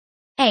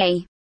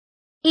A,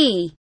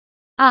 E,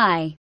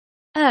 I,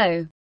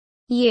 O,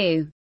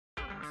 U.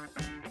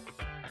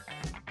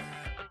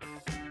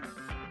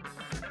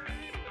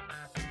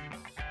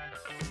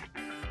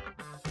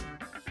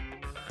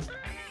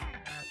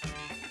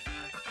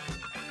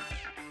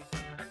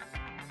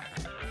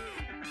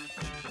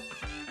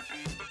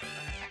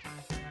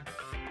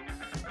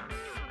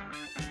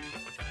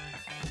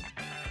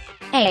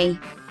 A,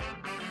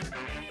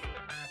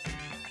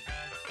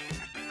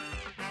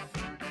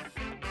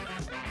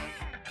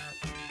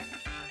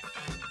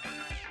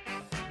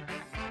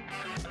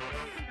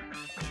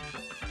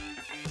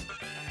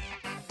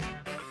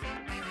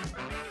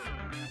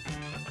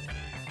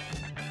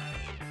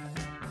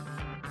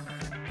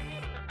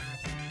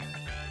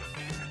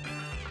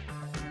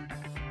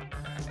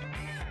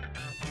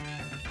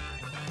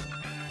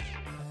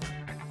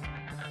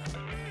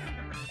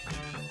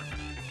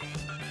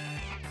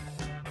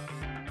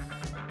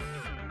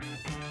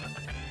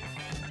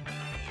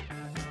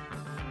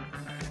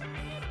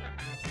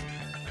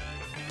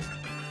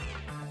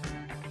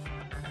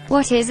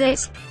 what is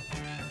it?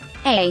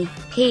 A,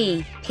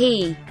 P,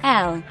 P,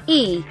 L,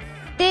 E.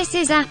 This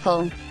is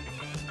apple.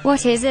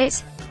 What is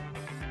it?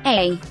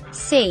 A,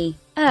 C,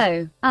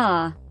 O,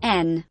 R,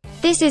 N.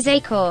 This is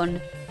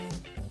acorn.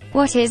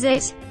 What is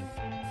it?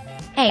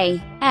 A,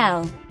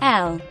 L,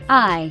 L,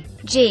 I,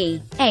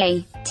 G,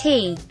 A,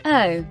 T,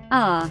 O,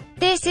 R.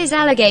 This is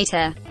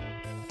alligator.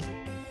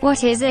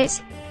 What is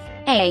it?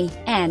 A,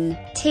 N,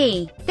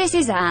 T. This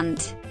is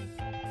ant.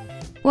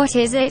 What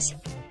is it?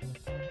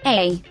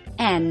 A,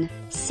 N,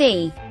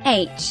 C,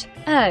 H,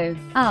 O,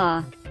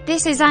 R.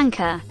 This is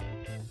anchor.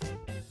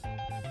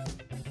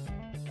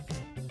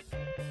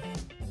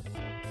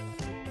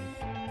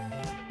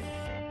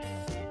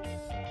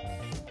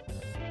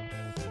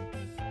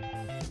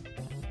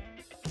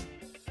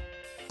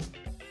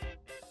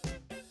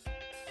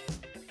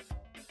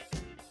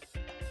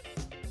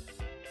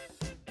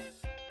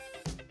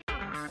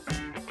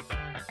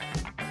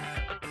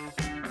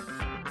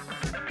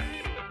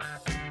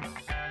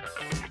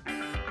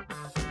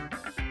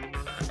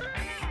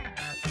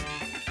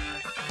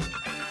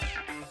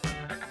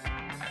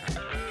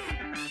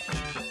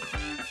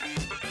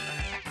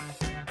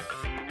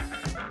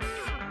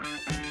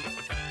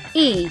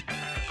 E,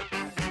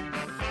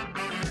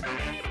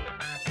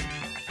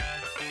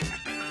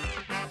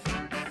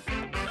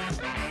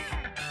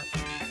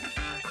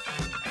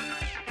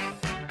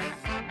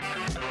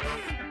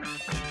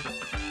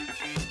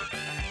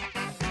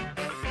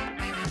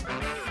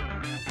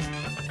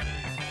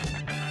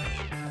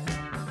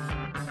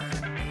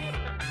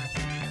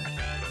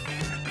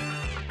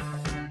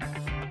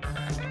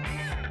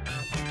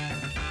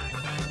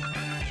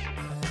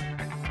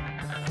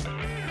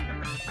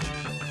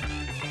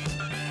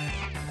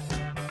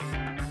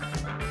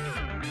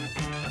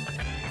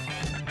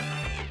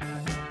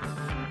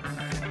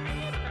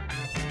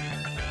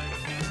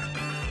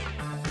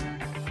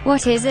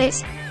 what is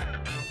it?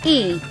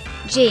 E,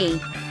 G,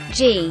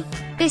 G.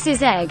 This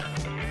is egg.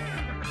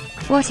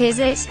 What is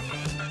it?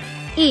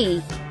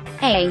 E,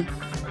 A,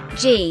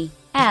 G,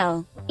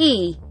 L,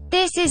 E.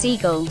 This is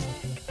eagle.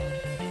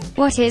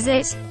 What is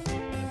it?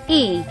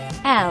 E,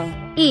 L,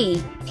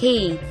 E,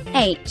 P,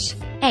 H,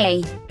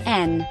 A,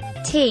 N,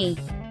 T.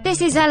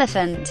 This is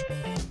elephant.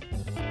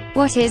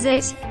 What is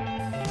it?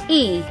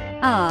 E,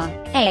 R,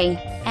 A,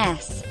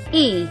 S,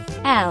 E,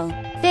 L.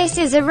 This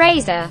is a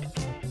razor.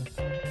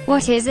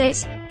 What is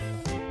it?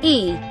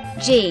 E,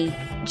 G,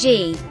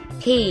 G,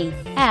 P,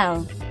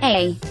 L,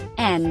 A,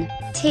 N,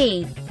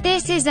 T.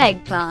 This is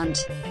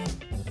eggplant.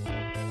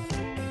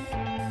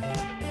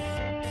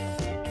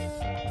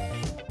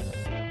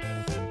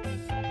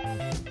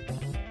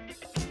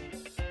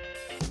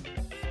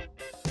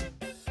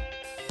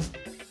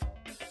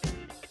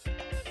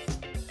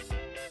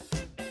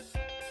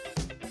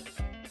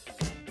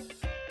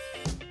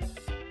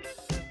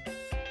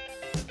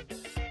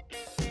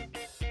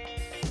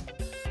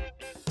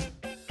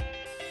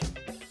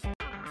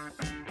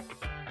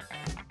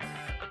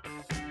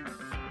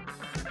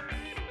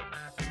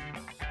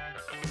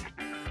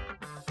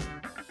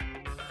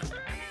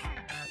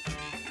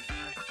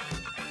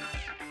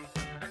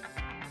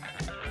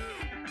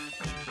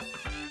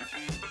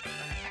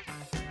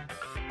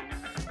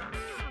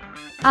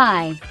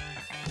 I,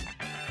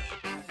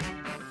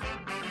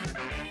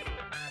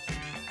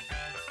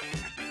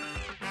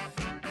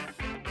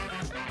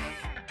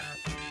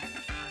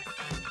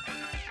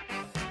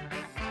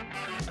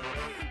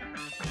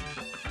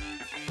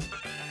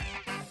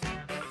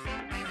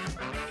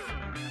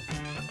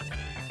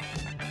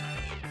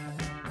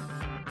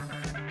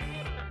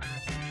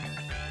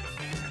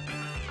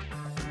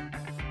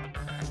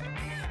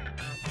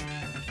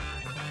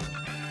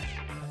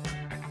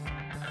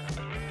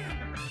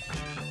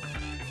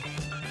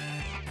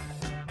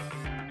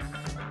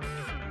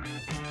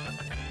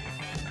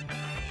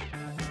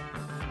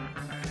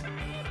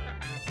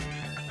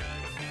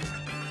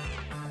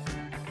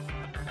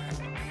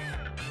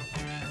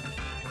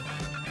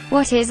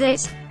 what is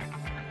it?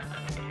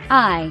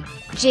 I,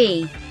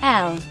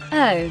 I-G-L-O-O.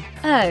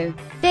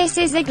 This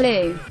is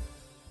igloo.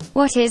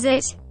 What is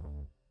it?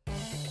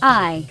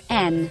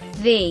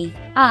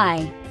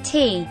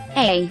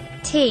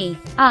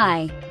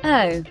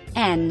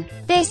 I-N-V-I-T-A-T-I-O-N.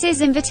 This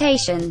is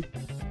invitation.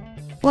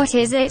 What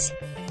is it?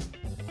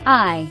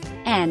 I-N-S-E-C-T.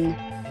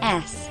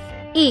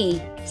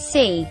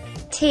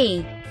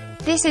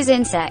 This is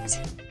insect.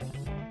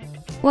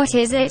 What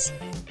is it?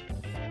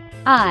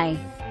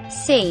 I-C-I-C-L-E.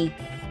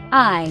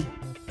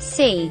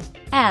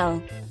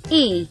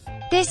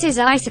 This is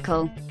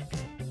icicle.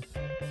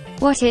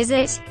 What is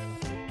it?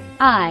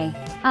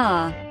 I-R-O-N.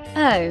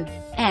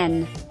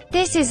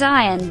 This is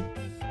iron.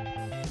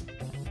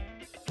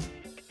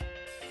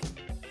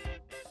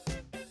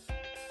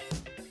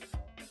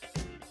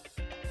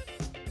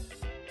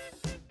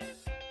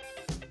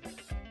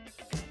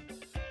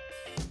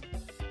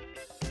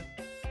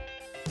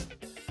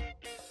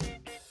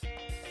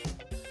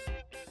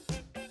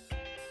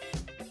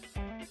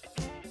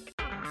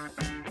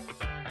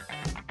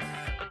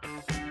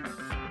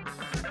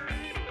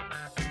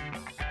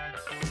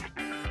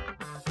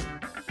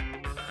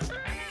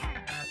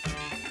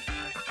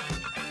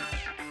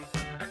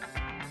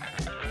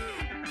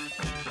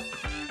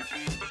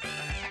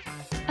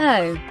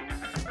 O.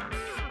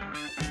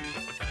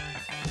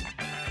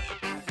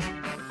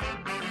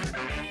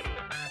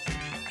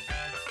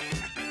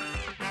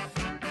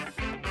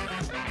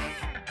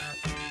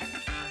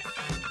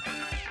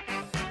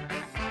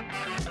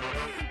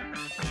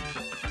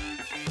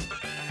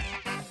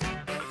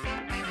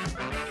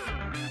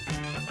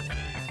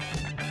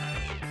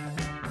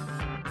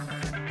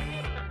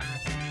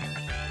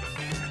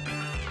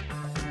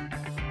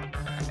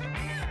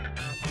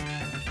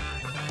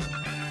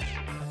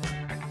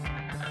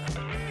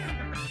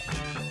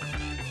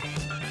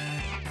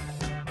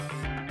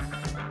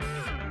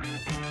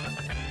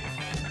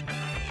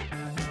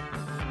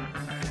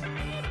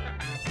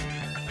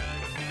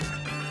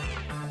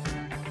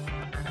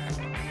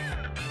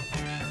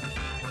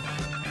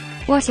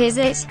 What is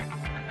it?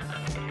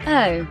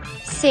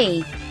 O-C-T-O-P-U-S.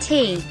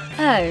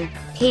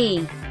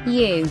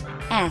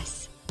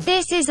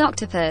 This is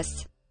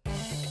octopus.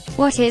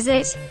 What is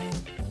it?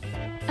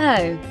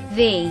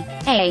 O-V-A-L.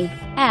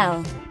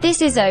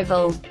 This is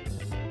oval.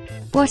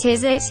 What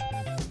is it?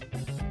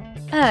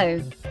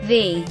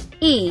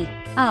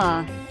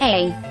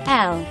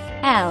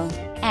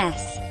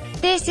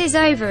 O-V-E-R-A-L-L-S. This is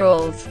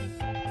overalls.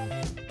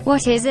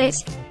 What is it?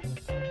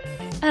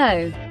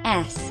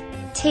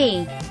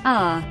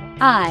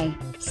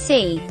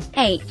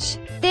 O-S-T-R-I-C-H.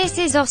 This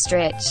is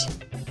ostrich.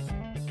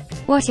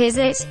 What is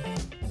it?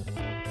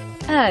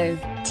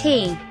 O-T-T-E-R.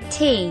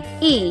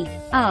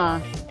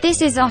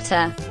 This is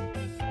otter.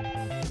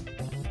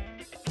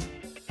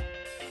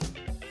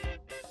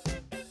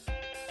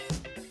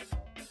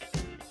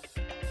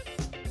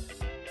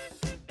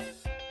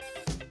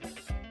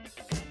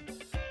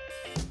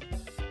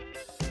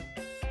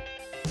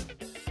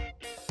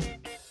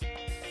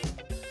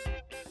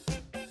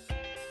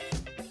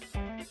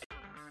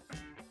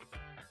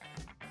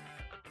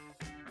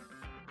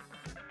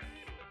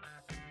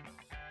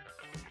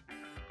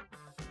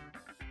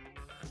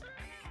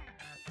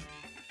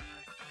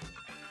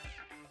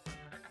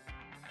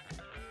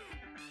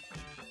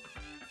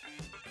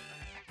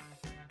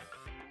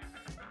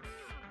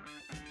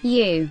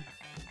 U.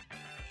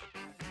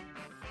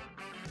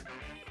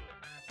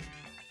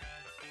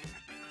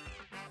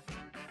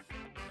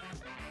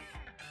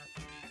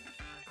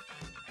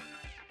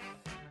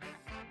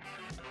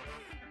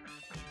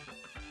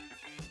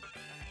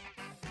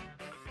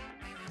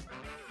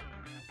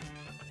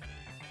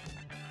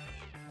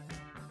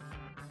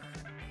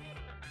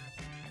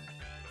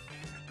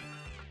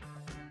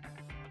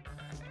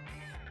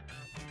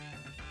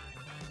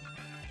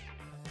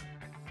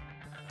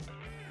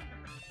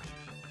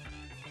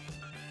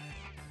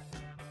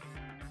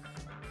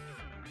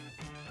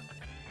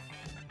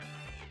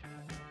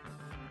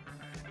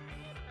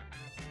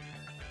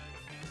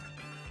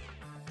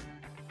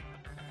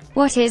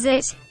 What is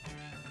it?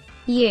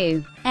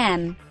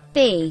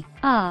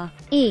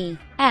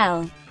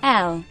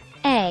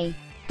 U-M-B-R-E-L-L-A.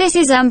 This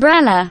is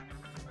umbrella.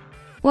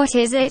 What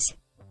is it?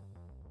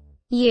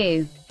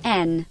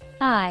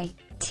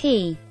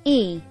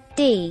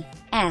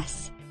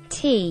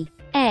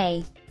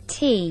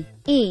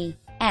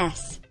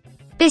 U-N-I-T-E-D-S-T-A-T-E-S.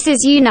 This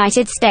is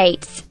United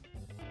States.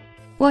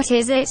 What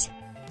is it?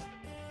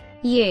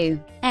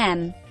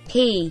 U-M-P-I-R-E.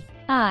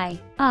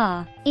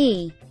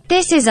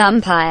 This is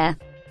umpire.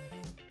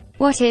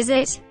 What is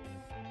it?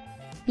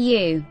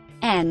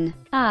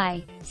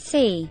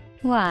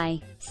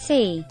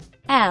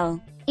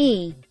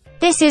 U-N-I-C-Y-C-L-E.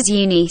 This is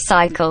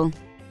unicycle.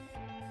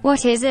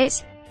 What is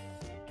it?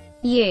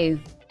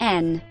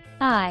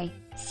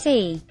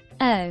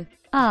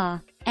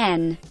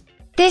 U-N-I-C-O-R-N.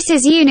 This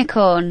is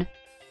unicorn.